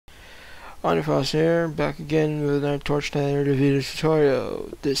Frost here, back again with our Torchlight Editor video tutorial.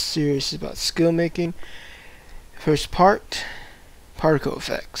 This series is about skill making. First part, particle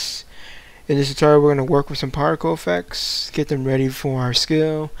effects. In this tutorial we're going to work with some particle effects, get them ready for our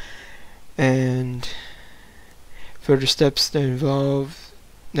skill, and further steps that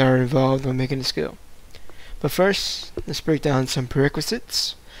are involved when making the skill. But first, let's break down some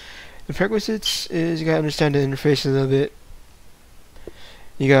prerequisites. The prerequisites is you gotta understand the interface a little bit.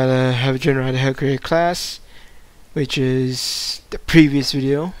 You gotta have a general idea how to create a class, which is the previous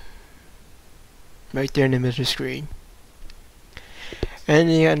video, right there in the middle of the screen.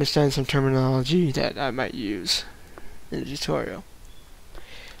 And you gotta understand some terminology that I might use in the tutorial.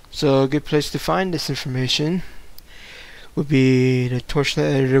 So a good place to find this information would be the Torchlight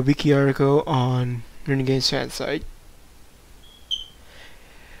Editor wiki article on Runa Games fan site,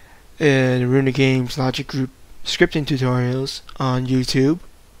 and the Runa Games logic group scripting tutorials on YouTube.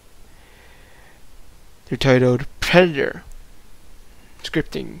 They're titled Predator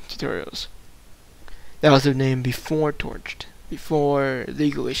scripting tutorials. That was the name before TorchED, before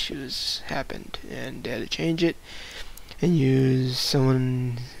legal issues happened, and they had to change it and use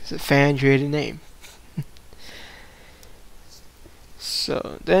someone's fan created name.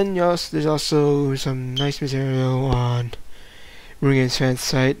 So then there's also some nice material on Runa Games fan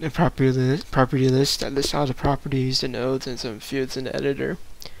site, a property list that lists all the properties, the nodes, and some fields in the editor,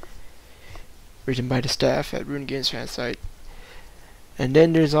 written by the staff at Runa Games fan site. And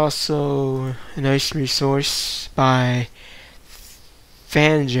then there's also a nice resource by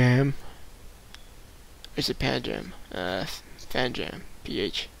Fanjam. Is it Panjam? Fanjam.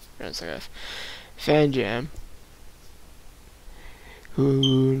 PH. Fanjam, who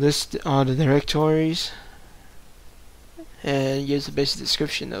lists all the directories and gives a basic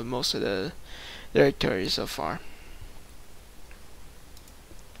description of most of the directories so far.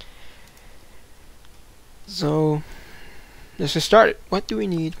 So let's get started. What do we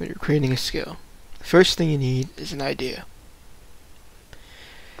need when you're creating a skill? The first thing you need is an idea.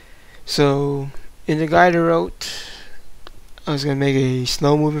 So in the guide I wrote, I was going to make a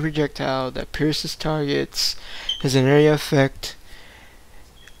slow moving projectile that pierces targets, has an area effect,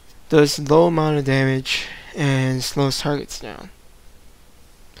 does low amount of damage, and slows targets down.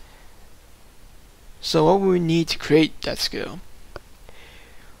 So what would we need to create that skill?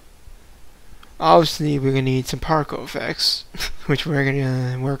 Obviously we're going to need some particle effects, which we're going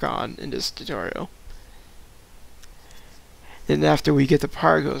to work on in this tutorial. Then after we get the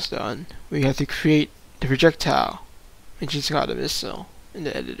particles done, we have to create the projectile, which is called a missile, in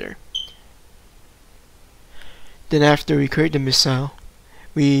the editor. Then after we create the missile,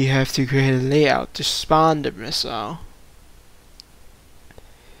 we have to create a layout to spawn the missile.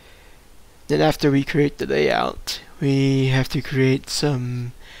 Then after we create the layout, we have to create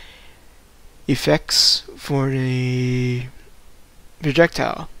some effects for the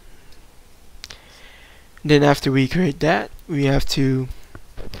projectile. Then after we create that, we have to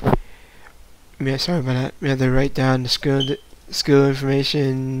we have to write down the skill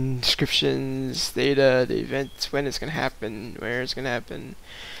information, descriptions, data, the events, when it's going to happen, where it's going to happen,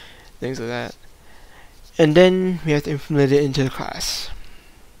 things like that. And then we have to implement it into the class.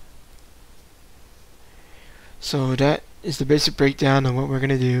 So that is the basic breakdown of what we're going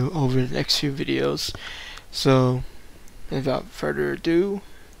to do over the next few videos. So without further ado,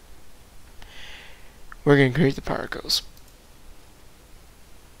 we're going to create the particles.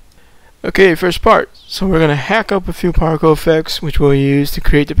 Okay, first part. So we're going to hack up a few particle effects which we'll use to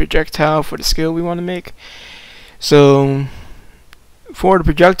create the projectile for the skill we want to make. So for the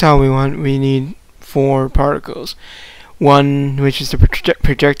projectile we need 4 particles. One which is the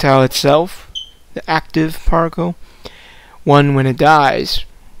projectile itself, the active particle. One when it dies,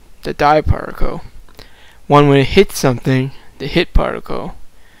 the die particle. One when it hits something, the hit particle.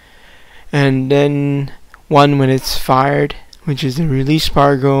 And then one when it's fired, which is the release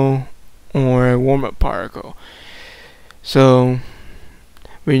particle or a warm-up particle. So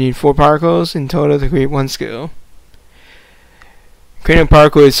we need 4 particles in total to create one skill. Creating a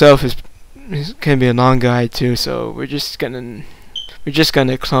particle itself can be a long guide too, so we're just gonna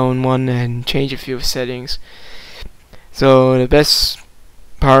clone one and change a few settings. So the best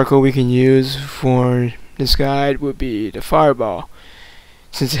particle we can use for this guide would be the fireball,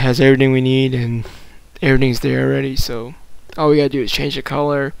 since it has everything we need and everything's there already. So all we gotta do is change the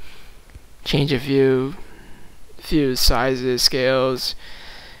color, change a few sizes, scales,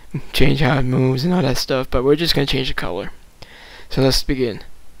 change how it moves and all that stuff, but we're just gonna change the color. So let's begin.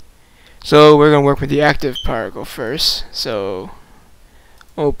 So we're gonna work with the active particle first. So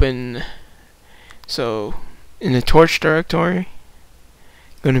open, so in the torch directory,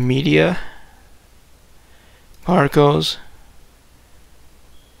 go to media, particles,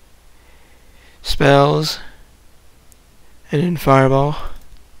 spells, and then fireball.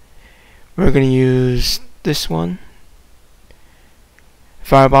 We're going to use this one.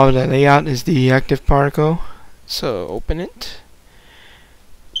 Fireball, that layout is the active particle, so open it.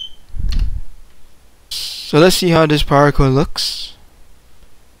 So let's see how this particle looks.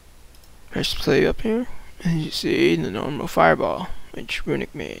 Press play up here, and you see the normal fireball which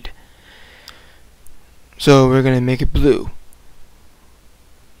Runic made. So we're going to make it blue.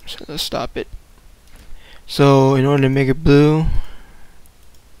 So let's stop it. So in order to make it blue,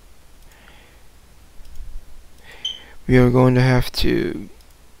 we are going to have to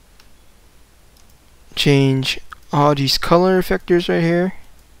change all these color effectors right here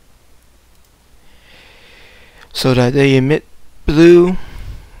so that they emit blue,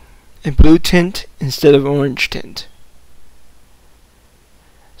 a blue tint instead of orange tint.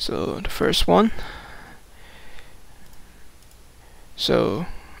 So the first one, so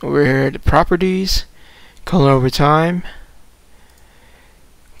over here, the properties, color over time,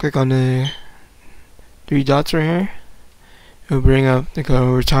 click on the 3 dots right here. It will bring up the color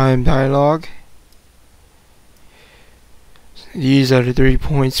over time dialog. So these are the 3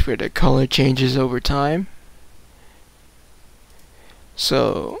 points where the color changes over time.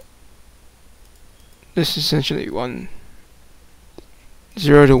 So this is essentially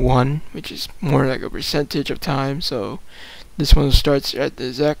 0 to 1, which is more like a percentage of time. So this one starts at the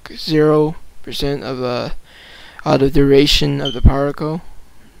exact 0% of the duration of the particle.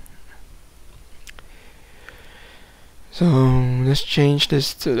 So let's change this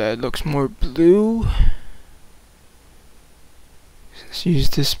so that it looks more blue. Let's use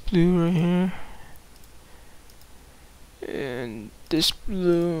this blue right here, and this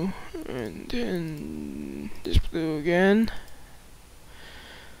blue, and then this blue again.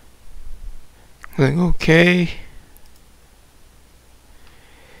 Click OK.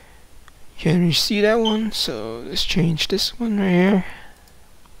 Can you see that one? So let's change this one right here.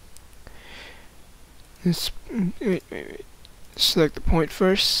 This, wait. Select the point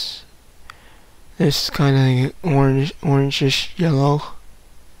first. This is kind of like orangish yellow.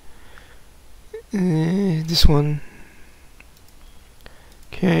 This one.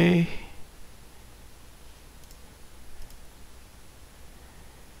 Okay.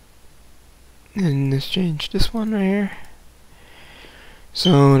 And let's change this one right here.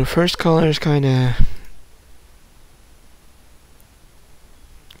 So the first color is kind of,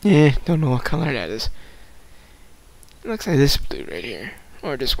 don't know what color that is. It looks like this blue right here,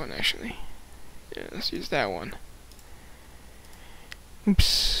 or this one actually. Yeah, let's use that one.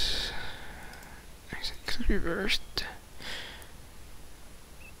 Oops, it's reversed.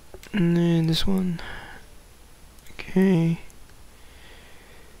 And then this one. Okay.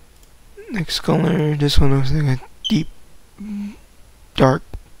 Next color, this one looks like a deep,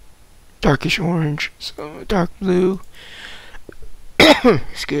 darkish orange. So dark blue.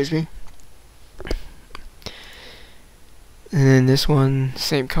 Excuse me. And then this one,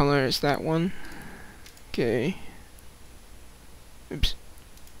 same color as that one. Okay. Oops.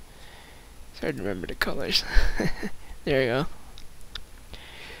 It's hard to remember the colors. There you go.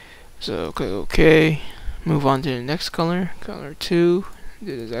 So click OK. Move on to the next color. Color 2.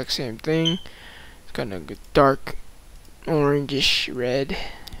 Do the exact same thing. It's kind of a dark orangish red.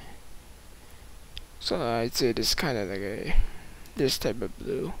 So I'd say this is kind of like this type of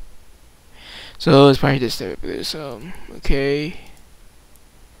blue. So it's probably this type of blue. So okay.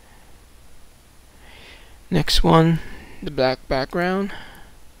 Next one, the black background.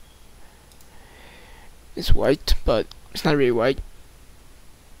 It's white, but it's not really white.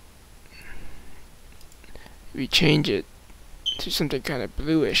 We change it to something kind of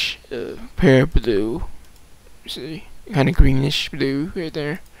bluish, pear blue. See, kind of greenish blue right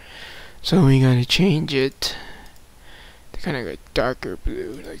there. So we gotta change it to kind of a darker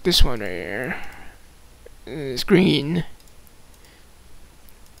blue, like this one right here. It's green.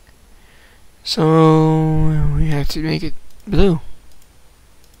 So we have to make it blue,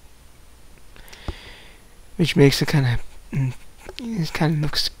 which makes it kind of, it kind of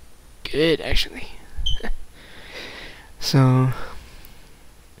looks good actually. So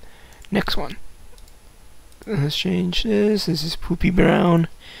next one, let's change this. This is poopy brown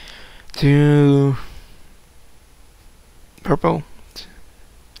to purple,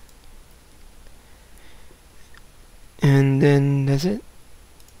 and then that's it.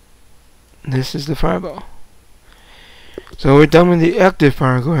 This is the fireball. So we're done with the active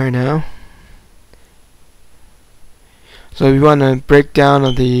particle right now. So if you want to break down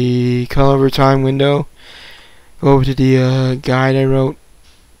of the color over time window, go over to the guide I wrote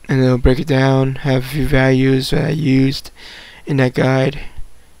and it'll break it down, have a few values that I used in that guide.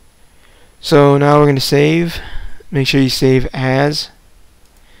 So now we're going to save. Make sure you save as,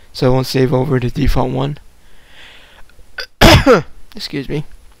 so it won't save over the default one. Excuse me.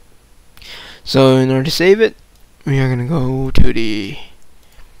 So in order to save it, we are going to go to the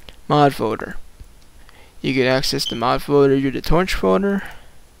mod folder. You can access the mod folder through the torch folder.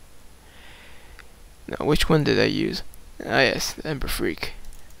 Now, which one did I use? Ah, yes, the Ember Freak.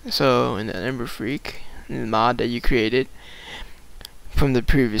 So in the Ember Freak, the mod that you created from the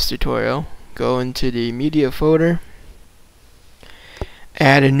previous tutorial, go into the media folder,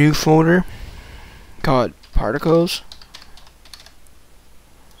 add a new folder called particles,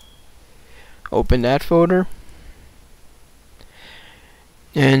 open that folder,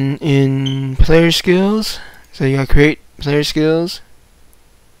 and in player skills, so you gotta create player skills,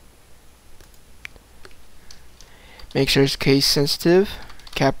 make sure it's case sensitive,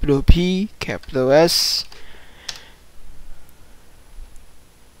 capital P, capital S,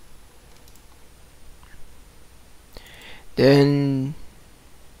 then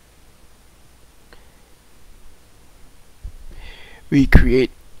we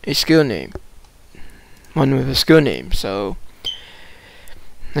create a skill name, one with a skill name. So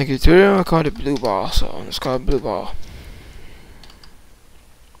like a tutorial, I called it blue ball, so let's call it blue ball.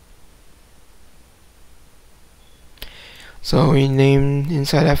 So we named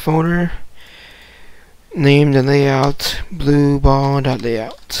inside that folder, name the layout blue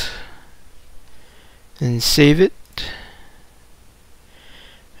ball.layout, and save it.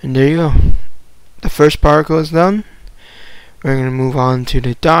 And there you go. The first particle is done. We're going to move on to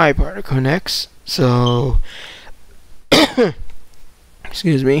the dye particle next. So,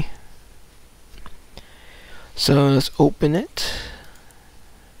 excuse me. So let's open it.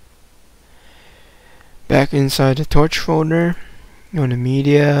 Back inside the torch folder, go to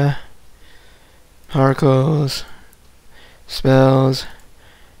media, particles, spells,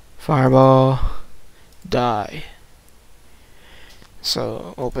 fireball, dye.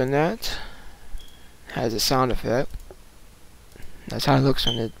 So open that. Has a sound effect. That's how it looks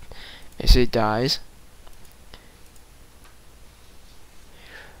when it basically dies.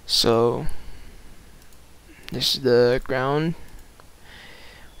 So this is the ground.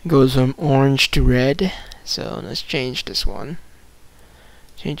 It goes from orange to red. So let's change this one.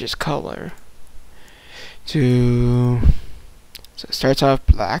 Change its color to, so it starts off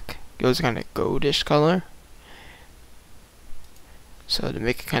black, goes kind of goldish color. So to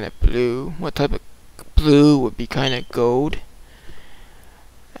make it kind of blue, what type of blue would be kind of gold?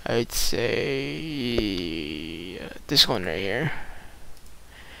 I'd say this one right here.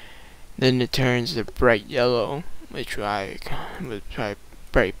 Then it turns to bright yellow, which I would try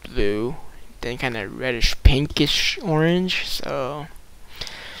bright blue. Then kind of reddish pinkish orange. So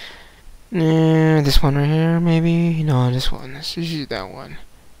this one right here maybe. No, this one. Let's just use that one.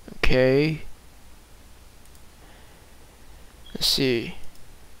 Okay. Let's see.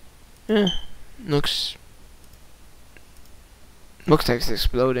 Looks like it's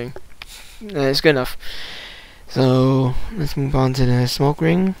exploding. It's good enough. So let's move on to the smoke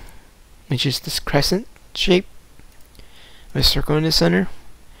ring, which is this crescent shape with a circle in the center.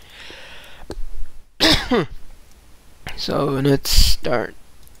 So let's start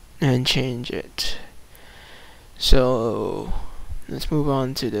and change it. So let's move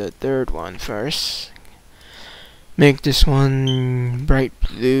on to the third one first. Make this one bright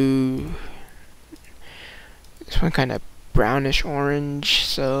blue. This one kind of brownish orange.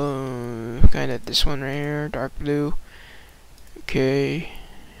 So kind of this one right here, dark blue. Okay,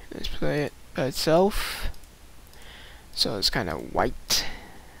 let's play it by itself. So it's kind of white.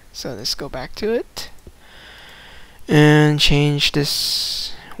 So let's go back to it and change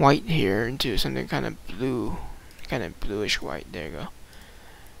this white here into something kind of blue, kind of bluish white. There you go.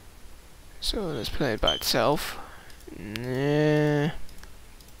 So let's play it by itself. Kind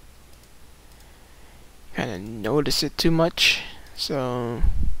of notice it too much, so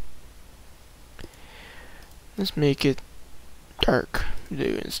let's make it dark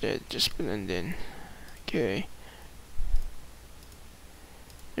blue instead. Just blend in. Okay,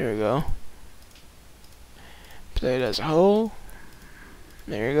 there we go. Play it as a whole.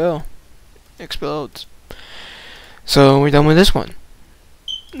 There you go. Explodes. So we're done with this one.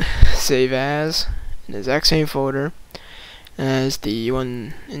 Save as in the exact same folder as the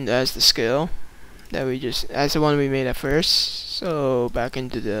one as the skill that we just, as the one we made at first. So back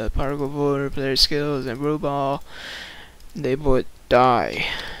into the particle folder, player skills, and blue ball. Label it dye.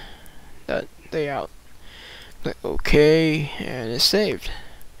 That layout. Click OK, and it's saved.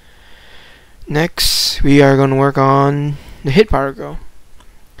 Next, we are going to work on the hit particle.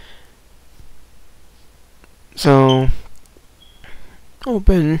 So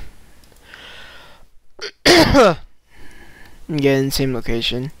open. Again, same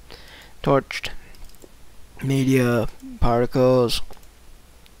location. Torched. Media, particles,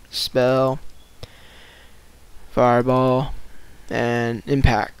 spell, fireball, and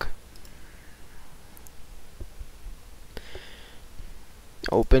impact.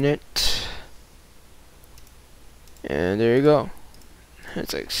 Open it, and there you go.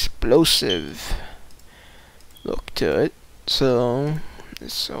 It's an explosive look to it. So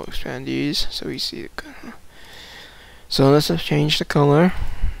let's expand these so we see the color. So let's just change the color.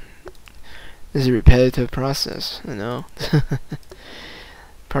 This is a repetitive process, I know.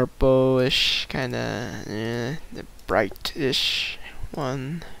 Purplish, kinda, the brightish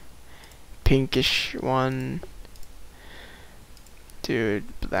one, pinkish one, to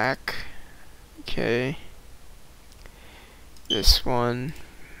black. Okay. This one,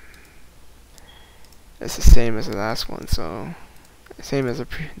 it's the same as the last one, so same as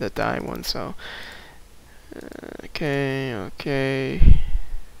the dye one. So okay.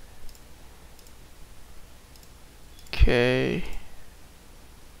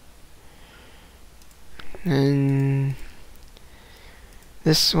 And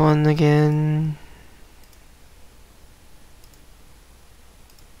this one again.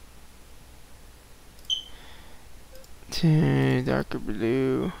 To darker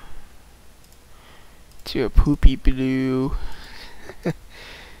blue. To a poopy blue.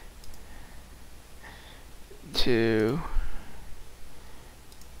 To,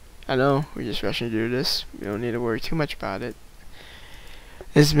 I know, we're just rushing to do this. We don't need to worry too much about it.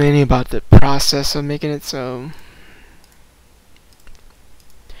 It's mainly about the process of making it, so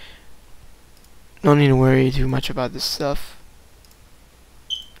don't need to worry too much about this stuff.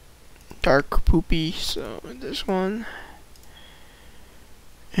 Dark poopy, so this one.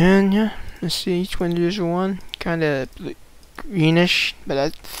 And yeah, let's see each one. There's one kind of greenish, but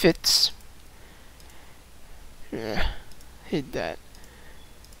that fits. Yeah, hit that.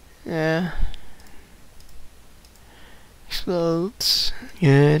 Yeah. Explodes.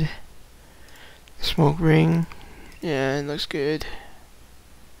 Good. Smoke ring. Yeah, it looks good.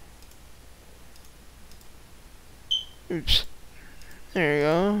 Oops. There you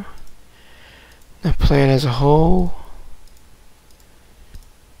go. Now play it as a whole.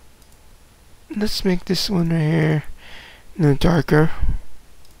 Let's make this one right here a little darker.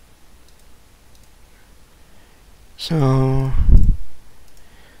 So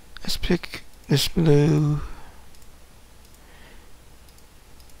let's pick this blue.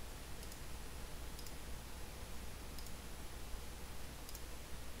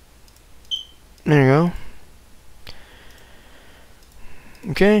 There you go.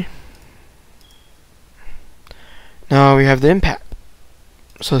 Okay. Now we have the impact.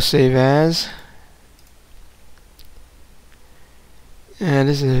 So save as. And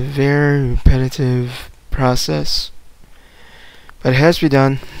this is a very repetitive process, but it has to be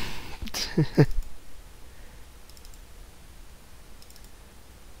done.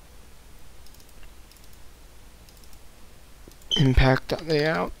 Impact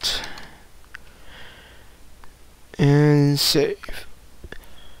layout and save.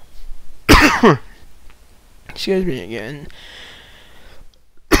 Excuse me again.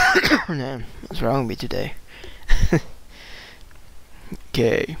 Man, what's wrong with me today?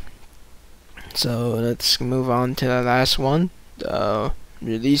 Okay, so let's move on to the last one, the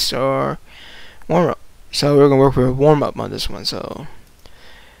release or warm-up. So we're gonna work with a warm-up on this one. So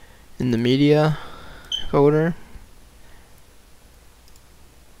in the media folder,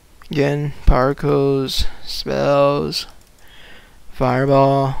 again, particles, spells,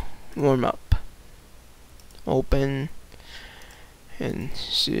 fireball, warm-up. Open and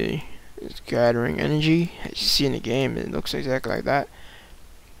see, it's gathering energy. As you see in the game, it looks exactly like that.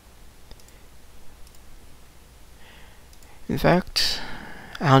 In fact,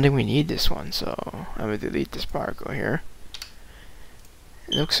 I don't think we need this one, so I'm going to delete this particle here.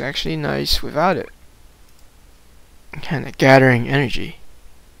 It looks actually nice without it. Kind of gathering energy.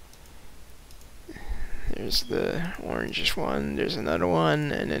 There's the orangish one, there's another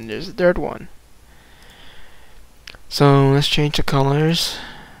one, and then there's the third one. So let's change the colors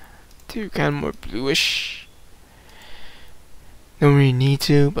to kind of more bluish. Don't really need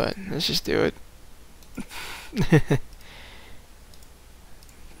to, but let's just do it.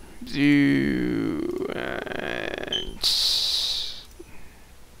 Blue and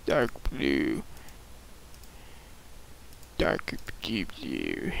dark blue, dark deep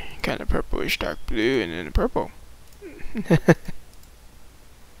blue, kind of purplish dark blue, and then a purple.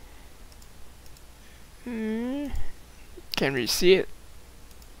 Can't really see it.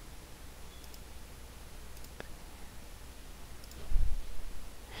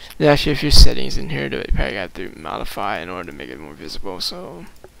 There's actually a few settings in here that I probably got to modify in order to make it more visible. So,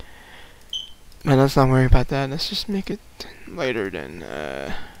 but let's not worry about that. Let's just make it lighter than.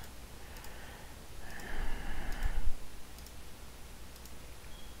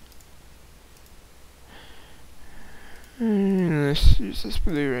 Let's use this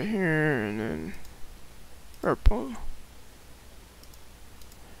blue right here, and then purple.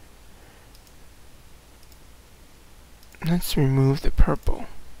 Let's remove the purple.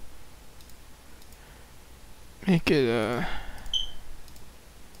 Make it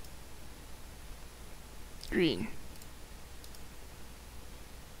green.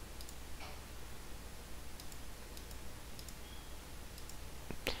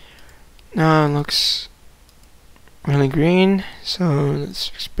 Now it looks really green, so let's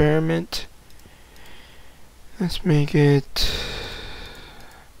experiment. Let's make it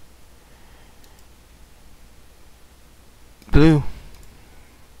blue.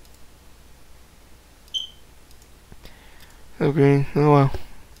 Oh, green. Oh well.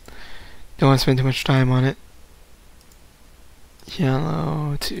 Don't want to spend too much time on it.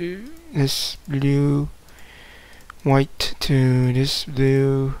 Yellow to this blue. White to this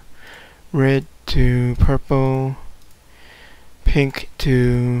blue. Red to purple. Pink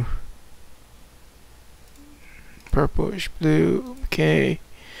to purplish blue. Okay.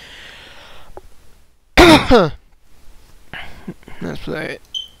 Let's play it.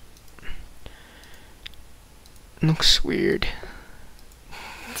 Looks weird.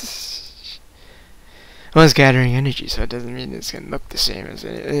 Well, it's gathering energy, so it doesn't mean it's gonna look the same as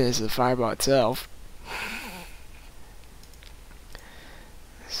it is the fireball itself.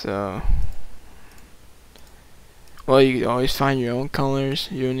 So, well, you can always find your own colors.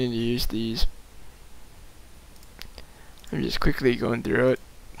 You don't need to use these. I'm just quickly going through it.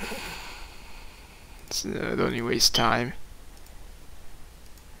 So don't need to waste time.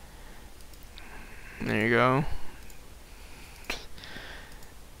 There you go.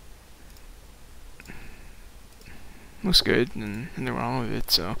 Looks good, and nothing wrong with it,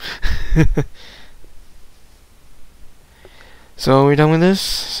 so. So we're done with this.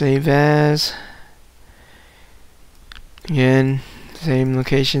 Save as. Again, same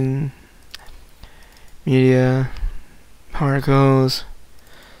location. Media. Particles.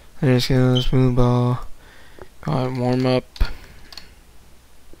 Layer skills. Smooth ball. Call it warm up.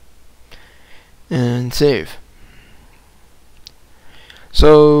 And save.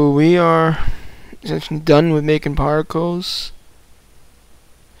 So we are essentially done with making particles.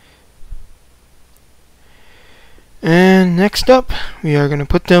 And next up, we are going to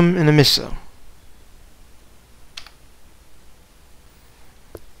put them in a missile.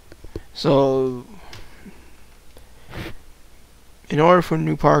 So, in order for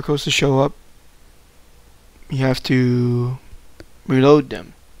new particles to show up, you have to reload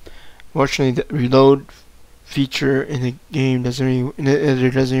them. Fortunately, the reload feature in the game doesn't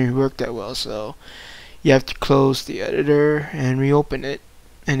really work that well, so you have to close the editor and reopen it,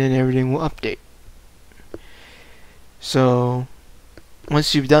 and then everything will update. So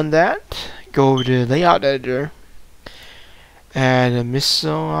once you've done that, go over to the layout editor, add a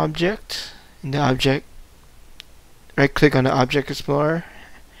missile object in the object, right click on the object explorer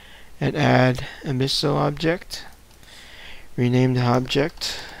and add a missile object, rename the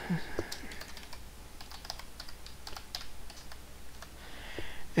object,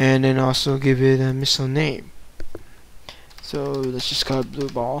 and then also give it a missile name. So let's just call it blue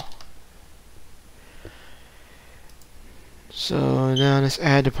ball. So now let's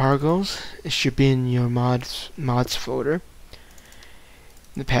add the particles. It should be in your mods folder.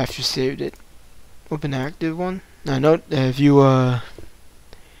 The path you saved it. Open the active one. Now note that if you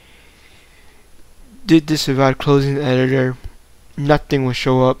did this without closing the editor, nothing will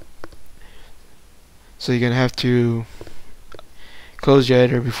show up. So you're gonna have to close your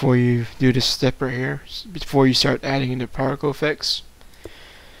editor before you do this step right here, before you start adding in the particle effects.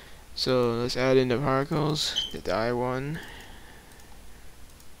 So let's add in the particles. The die one,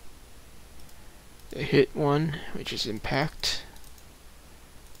 the hit one, which is impact,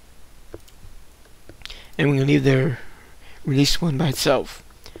 and we're gonna leave the release one by itself.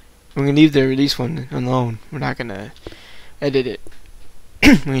 We're gonna leave the release one alone. We're not gonna edit it.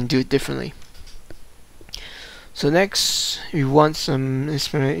 We're gonna do it differently. So next, if you want some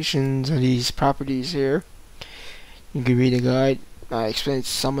explanations on these properties here, you can read the guide. I explained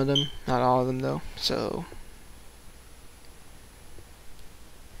some of them, not all of them though. So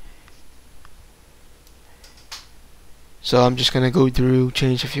I'm just gonna go through,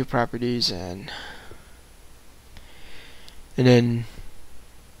 change a few properties, and then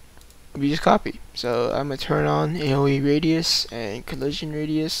we just copy. So I'm gonna turn on AOE radius and collision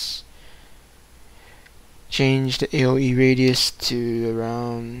radius. Change the AOE radius to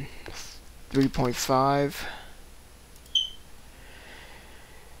around 3.5,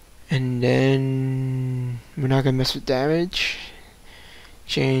 and then we're not gonna mess with damage.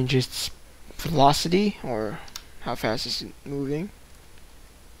 Change its velocity, or how fast is it moving,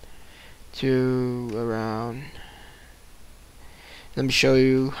 to around, let me show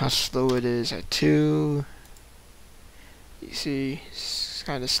you how slow it is at 2. You see it's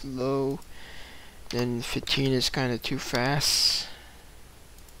kind of slow. Then 15 is kind of too fast.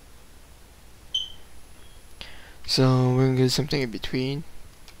 So we're gonna do something in between,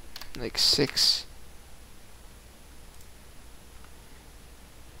 like 6.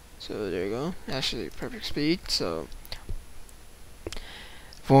 So there you go. Actually, perfect speed. So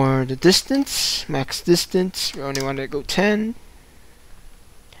for the distance, max distance, we only want to go 10.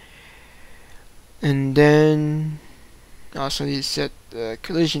 And then also need to set the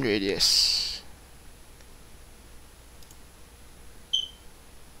collision radius.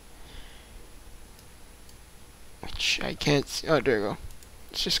 Which I can't see. Oh, there you go.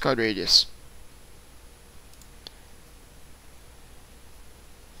 It's just called radius.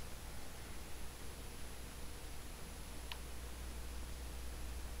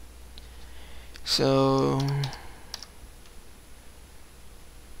 So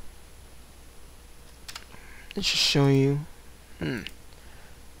let's just show you.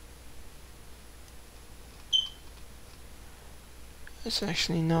 That's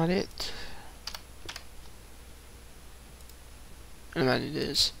actually not it. And that it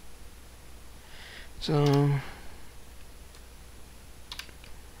is. So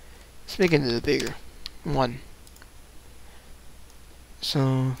let's make it a little bigger. 1.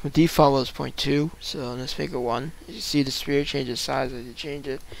 So the default was 0.2, so let's make it 1. You see the sphere changes size as you change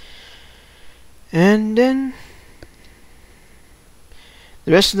it. And then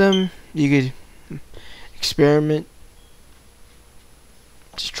the rest of them you could experiment.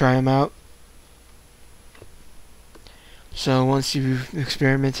 Just try them out. So once you've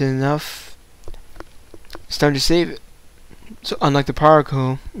experimented enough, it's time to save it. So unlike the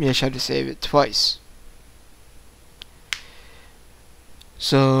particle, you actually have to save it twice.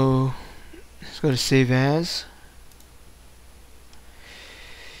 So let's go to save as.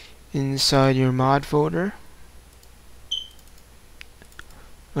 Inside your mod folder,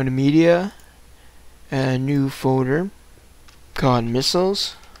 go to media, and a new folder called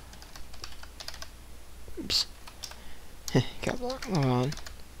missiles. Oops. Cap lock on.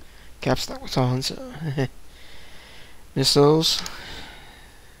 Caps lock was on, so missiles.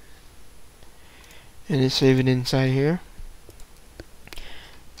 And then save it inside here.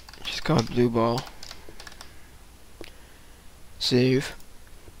 Just call it blue ball. Save.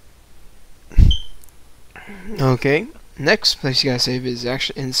 Okay. Next place you gotta save is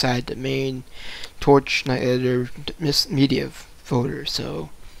actually inside the main Torchlight Editor media folder. So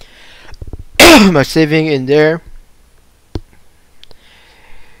by saving in there,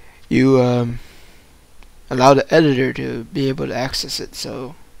 you allow the editor to be able to access it.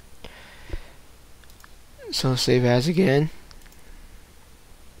 So save as again.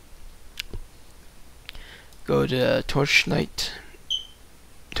 Go to Torchlight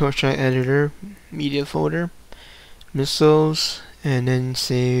Editor media folder, missiles, and then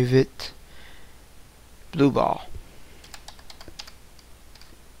save it blue ball.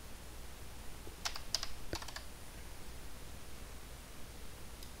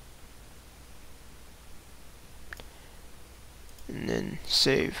 And then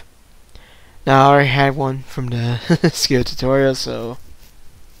save. Now I already had one from the skill tutorial, so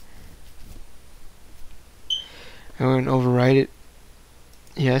I'm going to overwrite it.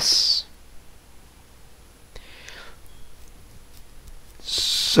 Yes.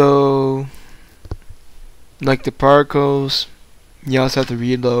 So like the particles, you also have to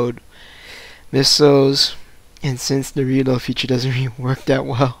reload missiles, and since the reload feature doesn't really work that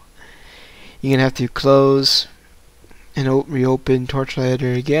well, you're gonna have to close and reopen Torchlight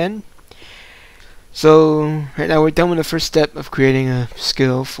Editor again. So right now we're done with the first step of creating a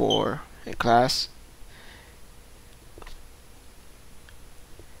skill for a class.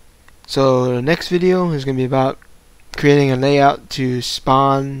 So the next video is going to be about creating a layout to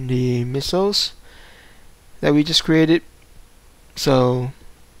spawn the missiles that we just created. So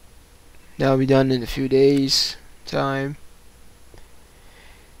that'll be done in a few days time.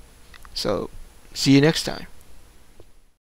 So see you next time.